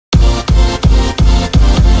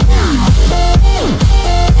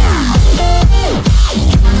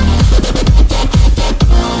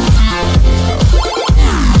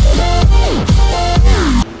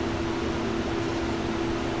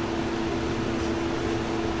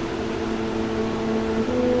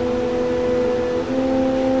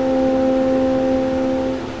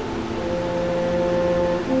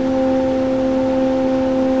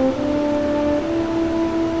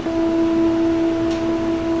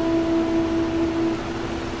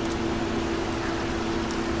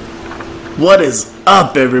What is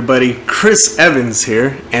up, everybody? Chris Evans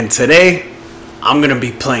here, and today I'm gonna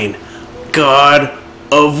be playing God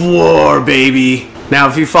of War, baby. Now,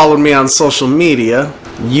 if you followed me on social media,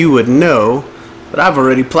 you would know that I've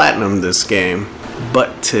already platinumed this game.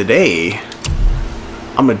 But today,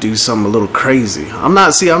 I'm gonna do something a little crazy. I'm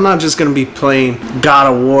not just gonna be playing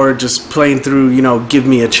God of War, just playing through, give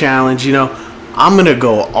me a challenge, I'm gonna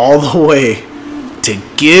go all the way to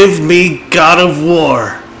give me God of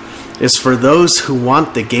War. Is for those who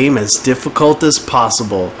want the game as difficult as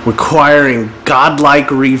possible, requiring godlike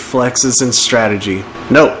reflexes and strategy.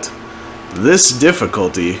 Note, this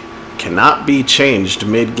difficulty cannot be changed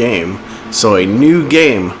mid-game, so a new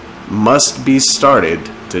game must be started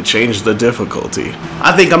to change the difficulty.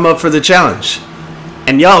 I think I'm up for the challenge,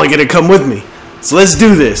 and y'all are gonna come with me, so let's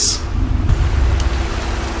do this.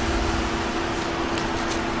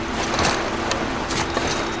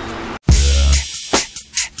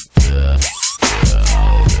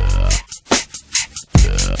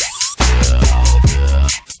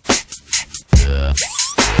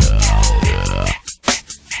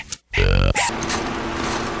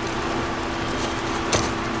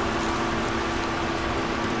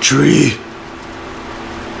 Tree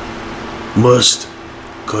must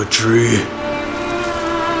cut tree,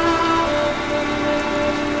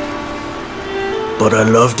 but I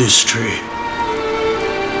love this tree.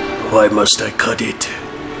 Why must I cut it?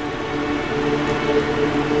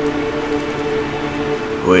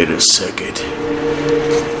 Wait a second.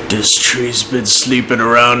 This tree's been sleeping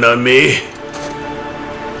around on me.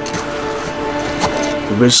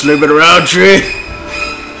 You been sleeping around, tree?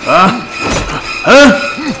 Huh? Huh?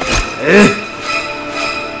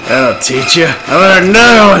 That'll teach you. I want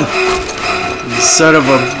another one. You son of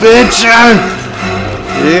a bitch. Yeah.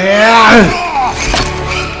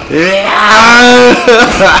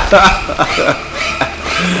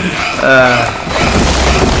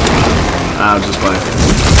 I'm just playing.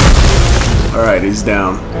 Alright, he's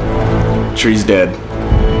down. Tree's dead.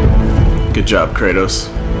 Good job, Kratos.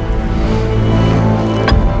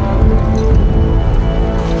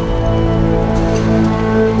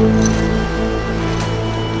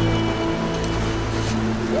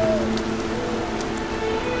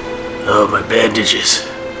 Oh, my bandages.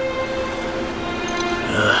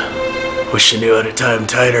 Wish I knew how to tie them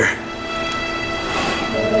tighter.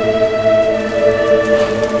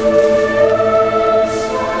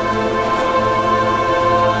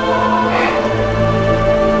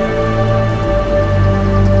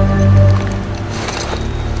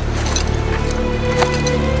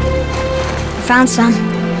 I found some.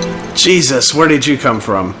 Jesus, where did you come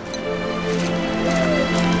from?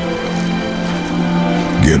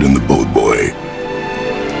 Get in the boat, boy.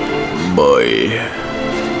 Boy.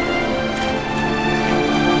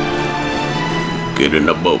 Get in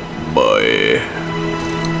the boat, boy.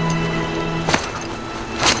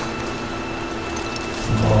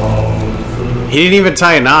 He didn't even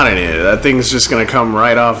tie a knot in it. That thing's just gonna come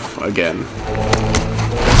right off again.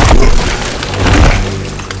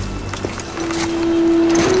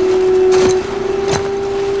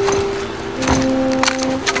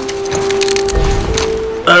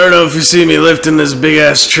 I don't know if you see me lifting this big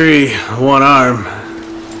ass tree with one arm.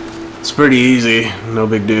 It's pretty easy, no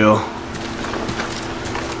big deal.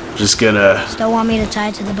 Just gonna... Still want me to tie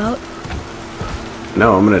it to the boat?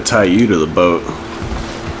 No, I'm gonna tie you to the boat.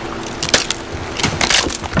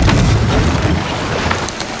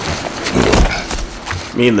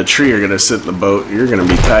 Me and the tree are gonna sit in the boat. You're gonna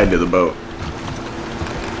be tied to the boat.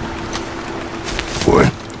 Boy.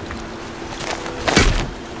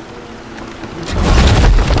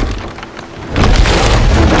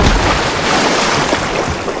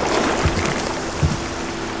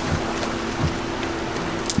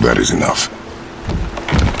 That is enough.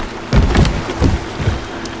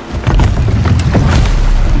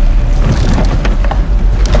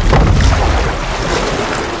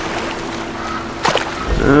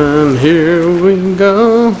 And here we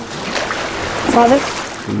go. Father?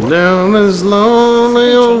 Down this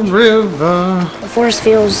lonely old river. The forest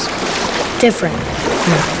feels different.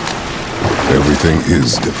 Everything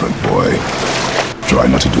is different, boy. Try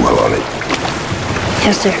not to dwell on it.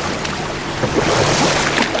 Yes, sir.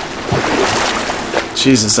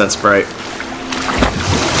 Jesus, that's bright.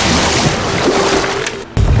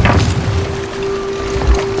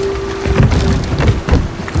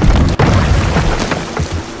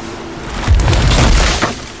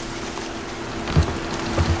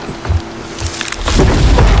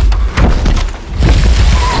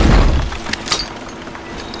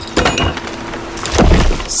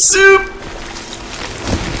 Soup!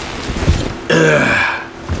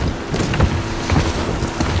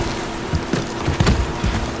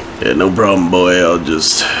 Yeah, no problem, boy. I'll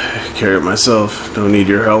just carry it myself. Don't need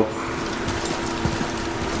your help.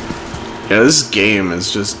 Yeah, this game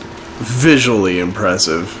is just visually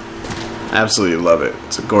impressive. Absolutely love it.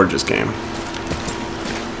 It's a gorgeous game.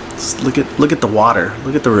 Just look at the water.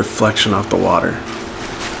 Look at the reflection off the water.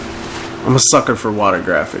 I'm a sucker for water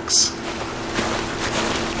graphics.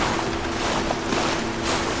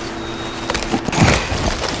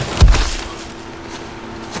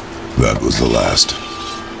 That was the last.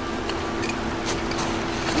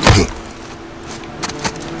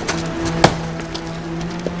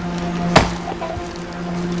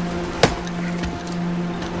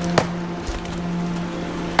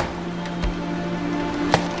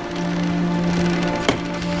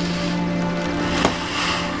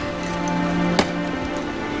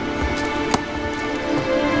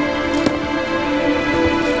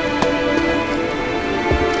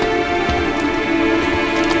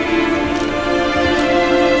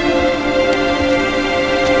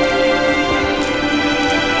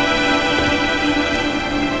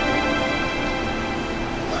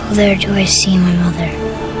 Oh, there do I see my mother.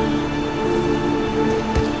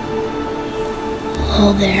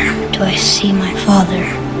 Oh, there do I see my father.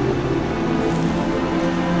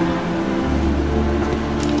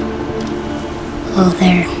 Oh,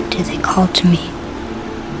 there do they call to me.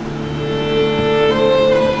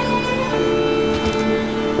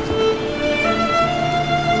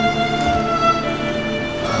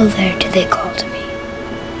 Oh, there do they call to me.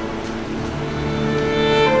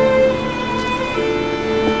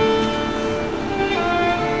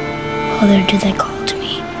 Oh, there do they call to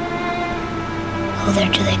me. Oh,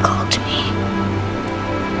 there do they call to me.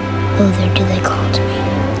 Oh, there do they call to me.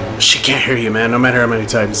 She can't hear you, man, no matter how many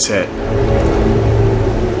times you say it.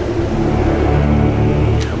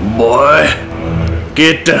 Boy,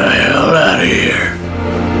 get the hell out of here.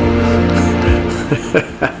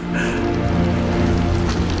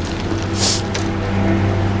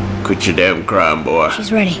 Quit your damn crying, boy.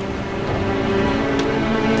 She's ready.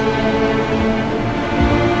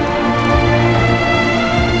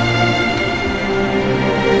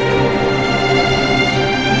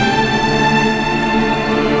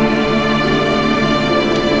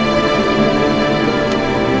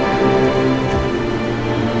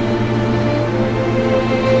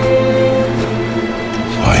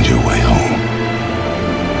 Find your way home.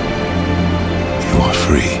 You are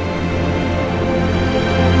free.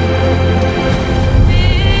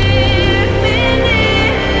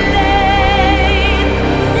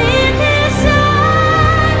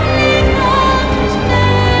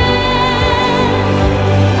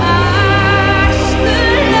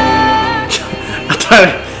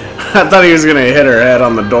 I thought he was gonna hit her head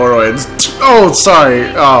on the doorway. Oh, sorry.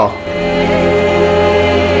 Oh.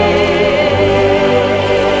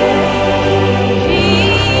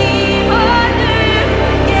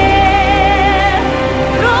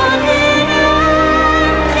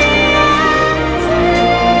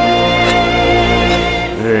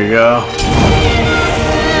 There you go.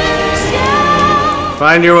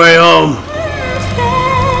 Find your way home.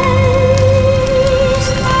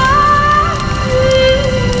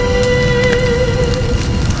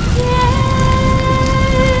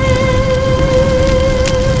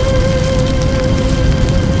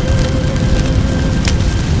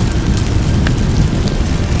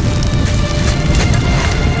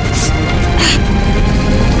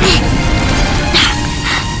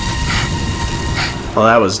 Well,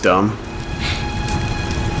 that was dumb.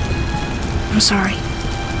 I'm sorry.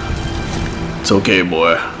 It's okay,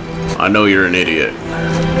 boy. I know you're an idiot.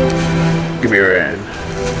 Give me your hand.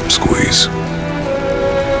 Squeeze.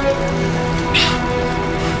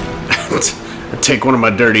 Take one of my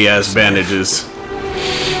dirty ass bandages.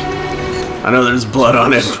 I know there's blood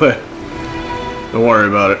on it, but don't worry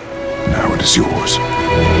about it. Now it is yours.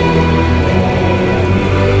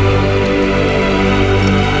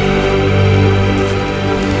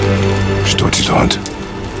 Что делать?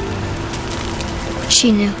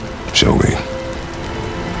 She knew. Shall we?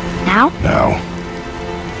 Now? Now.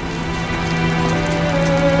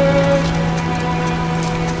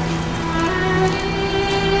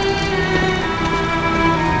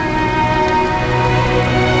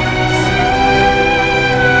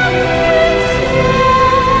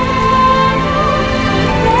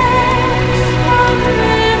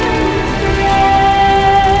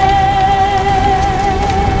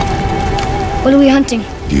 What are we hunting?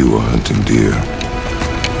 You are hunting deer.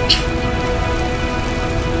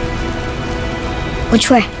 Which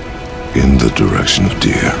way? In the direction of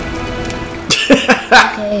deer.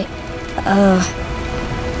 Okay,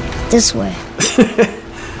 this way.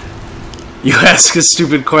 You ask a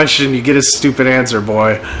stupid question, you get a stupid answer,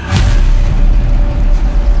 boy.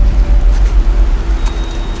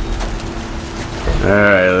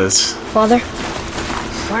 Alright, let's Father,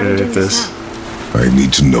 why are we get doing this. this now? I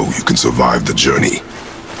need to know you can survive the journey.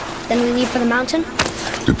 Then we leave for the mountain?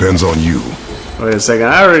 Depends on you. Wait a second,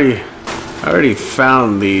 I already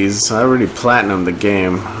found these. I already platinumed the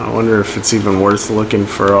game. I wonder if it's even worth looking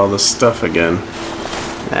for all this stuff again.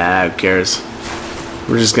 Nah, who cares?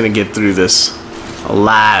 We're just gonna get through this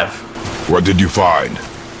alive. What did you find?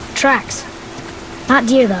 Tracks. Not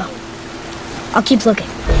deer, though. I'll keep looking.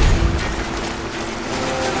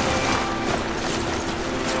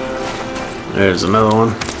 There's another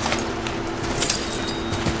one.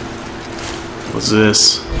 What's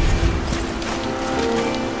this?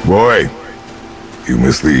 Boy, you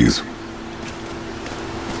missed these.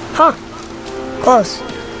 Huh. Close.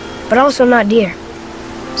 But also not deer.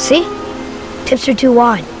 See? Tips are too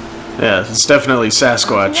wide. Yeah, it's definitely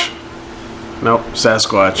Sasquatch. Nope,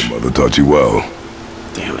 Sasquatch. Mother taught you well.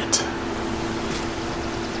 Damn it.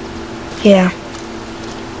 Yeah.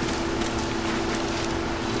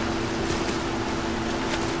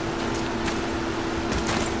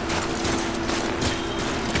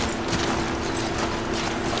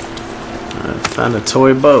 I found a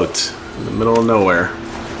toy boat in the middle of nowhere.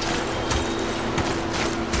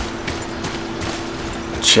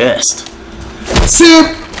 Chest. Soup!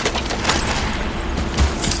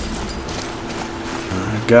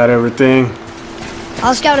 I got everything.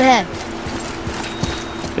 I'll scout ahead.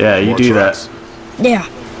 Yeah, you More do tracks. that. Yeah.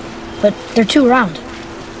 But they're too round.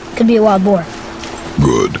 Could be a wild boar.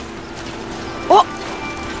 Good. Oh!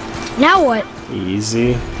 Now what?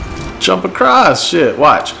 Easy. Jump across. Shit,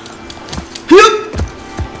 watch.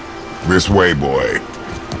 This way, boy.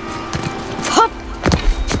 Hup!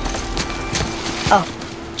 Oh,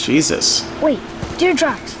 Jesus. wait. Deer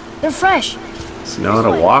tracks. They're fresh. Does he know how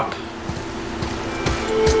to walk?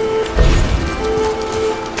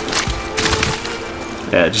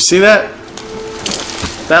 Yeah, did you see that?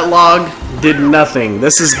 That log did nothing.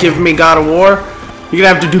 This is Give Me God of War. You're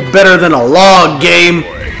gonna have to do better than a log game.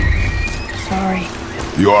 Sorry.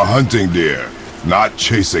 You are hunting deer, not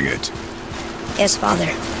chasing it. Yes,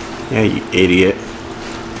 Father. Yeah, you idiot.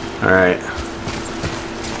 Alright.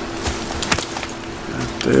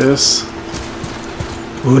 Got this.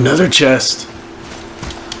 Ooh, another chest.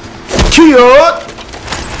 Cute!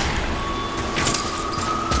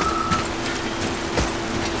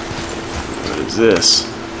 What is this?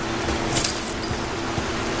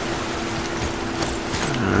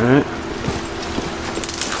 Alright.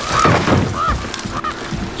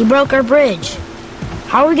 You broke our bridge.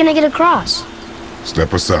 How are we gonna get across?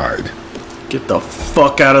 Step aside. Get the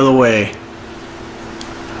fuck out of the way.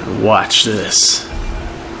 Watch this.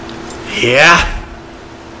 Yeah?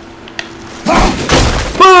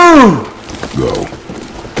 Boom! Go.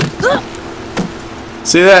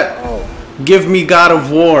 See that? Give me God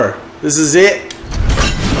of War. This is it?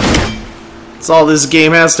 That's all this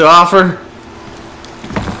game has to offer?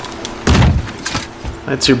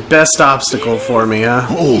 That's your best obstacle for me, huh?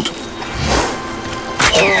 Hold.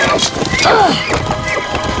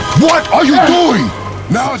 What are you doing?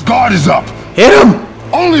 Now his guard is up. Hit him!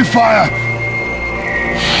 Only fire.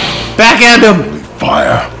 Backhand him!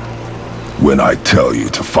 Fire. When I tell you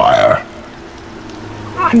to fire.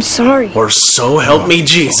 I'm sorry. Or so help me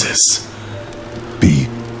Jesus. Be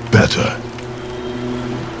better.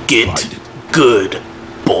 Get good,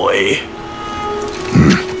 boy.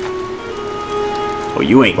 Oh,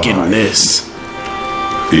 you ain't getting this.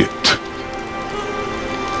 It.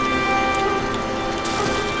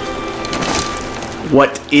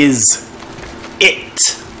 What is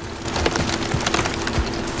it?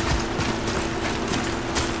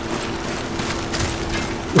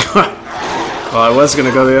 Well, I was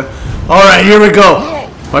gonna go there. Alright, here we go.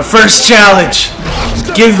 My first challenge.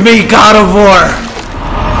 Give me God of War.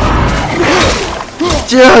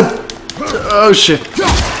 Yeah. Oh shit.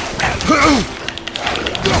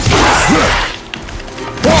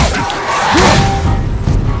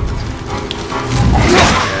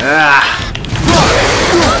 Ah.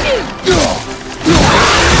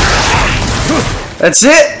 That's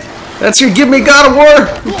it? That's your Give Me God of War?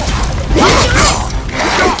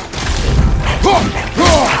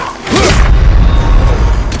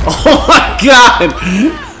 Oh my god!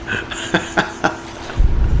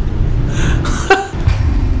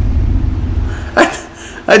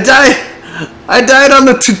 I died on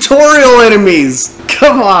the tutorial enemies!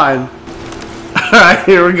 Come on! Alright,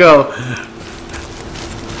 here we go.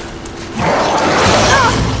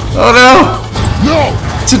 Oh no! No!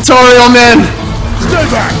 Tutorial man! Stay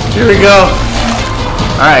back! Here we go.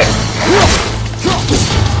 Alright.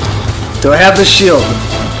 Do I have the shield?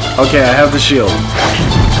 Okay, I have the shield.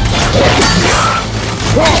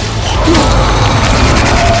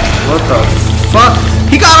 What the fuck?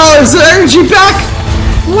 He got all his energy back?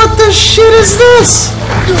 What the shit is this?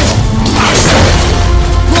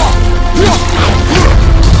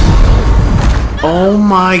 Oh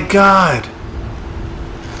my god.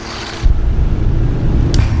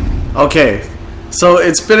 Okay, so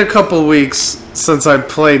it's been a couple weeks since I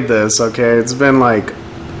played this, okay? It's been like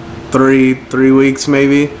three weeks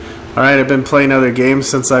maybe. Alright, I've been playing other games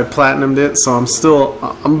since I platinumed it, so I'm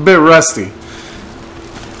a bit rusty.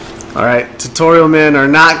 Alright, tutorial men are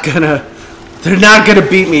not gonna, they're not gonna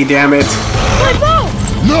beat me, damn it.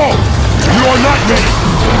 No! You are not me!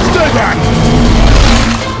 Stay back!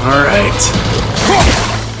 Alright.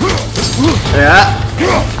 Yeah.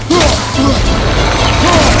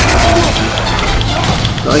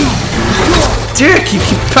 Oh, you dick, you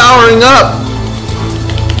keep powering up.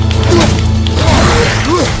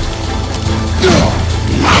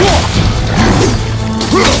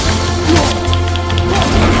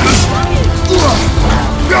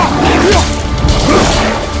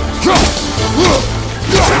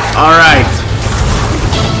 Alright.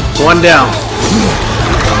 One down.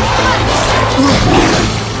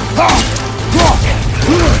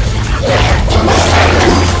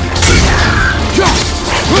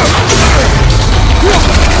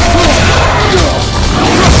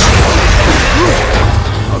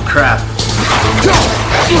 Oh crap.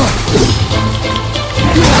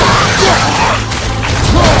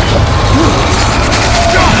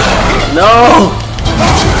 No!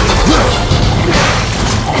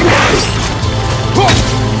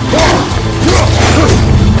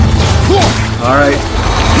 Alright.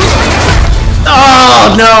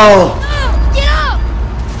 Oh no! Get up!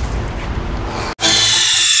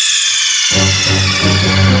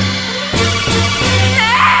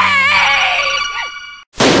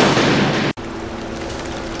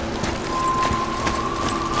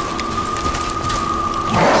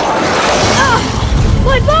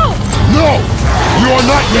 My boat! No! You are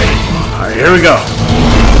not me! Alright, here we go.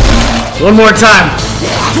 One more time.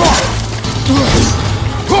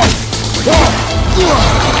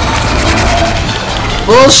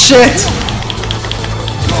 Bullshit!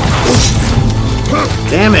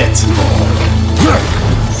 Damn it!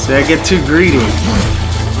 See, I get too greedy.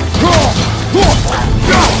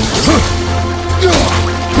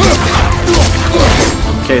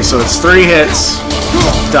 Okay, so it's 3 hits.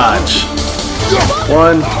 Dodge.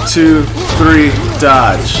 1, 2, 3,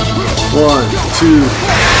 dodge. 1, 2.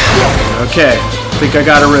 Okay, I think I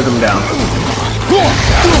got a rhythm down.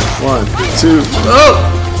 1, 2.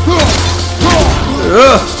 Oh!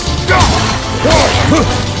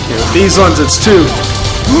 Okay, with these ones, it's 2. 1,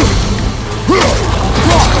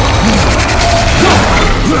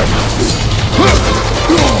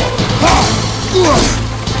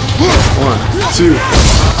 2.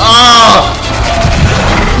 Ah!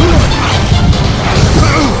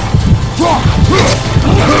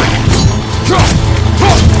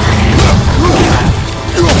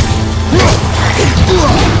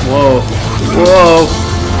 Whoa. Whoa.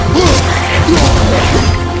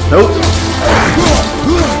 Nope.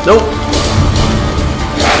 Nope.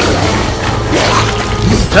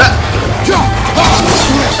 Ah.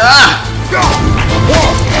 Ah.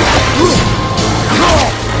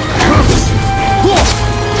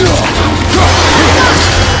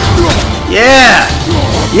 Yeah.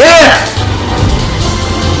 Yeah.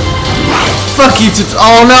 Fuck you to.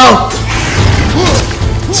 Oh no.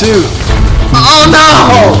 2. Oh no.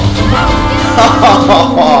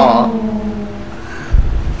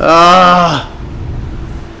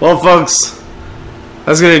 Well, folks,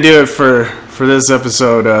 that's gonna do it for this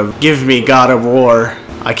episode of Give Me God of War.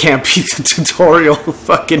 I can't beat the tutorial,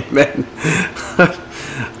 fucking men.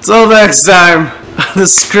 Till next time,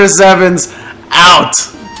 this is Chris Evans, out.